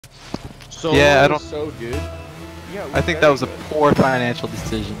Solo Yeah, I don't. is so good. Yeah, I think that was a poor financial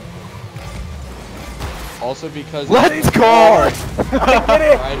decision. Also because Let's go! I get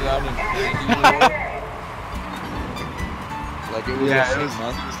it! Ride it out in Infinity War. Like it was Yeah, a it 6 was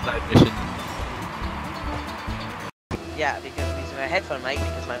month. a side mission. Yeah, because I'm using my headphone mic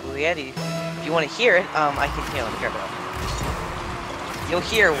because my Blue Yeti. If you want to hear it, I can hear it. Here, bro. You'll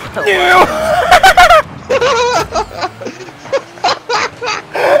hear.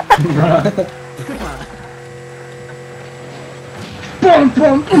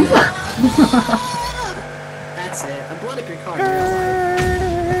 That's it. I blood up your car in real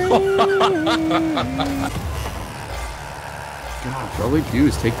life. Gosh, all they do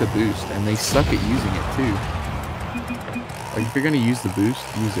is take the boost, and they suck at using it too. Like if you're gonna use the boost,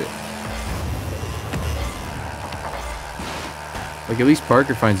 use it. Like at least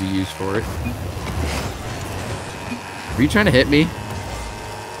Parker finds a use for it. Are you trying to hit me?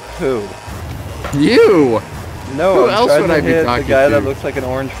 Who? You! No, Who I'm else trying would to I be hit the talking guy to? that looks like an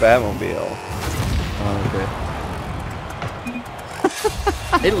orange Batmobile. Oh,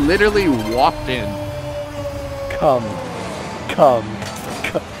 okay. It literally walked in. Come.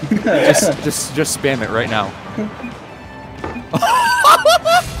 Just spam it right now.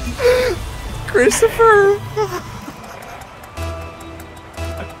 Christopher!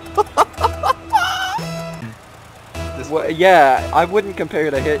 Well, yeah, I wouldn't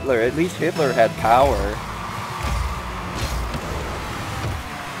compare to Hitler. At least Hitler had power.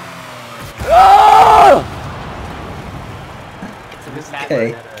 Ah! So this Matt,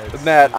 Matt,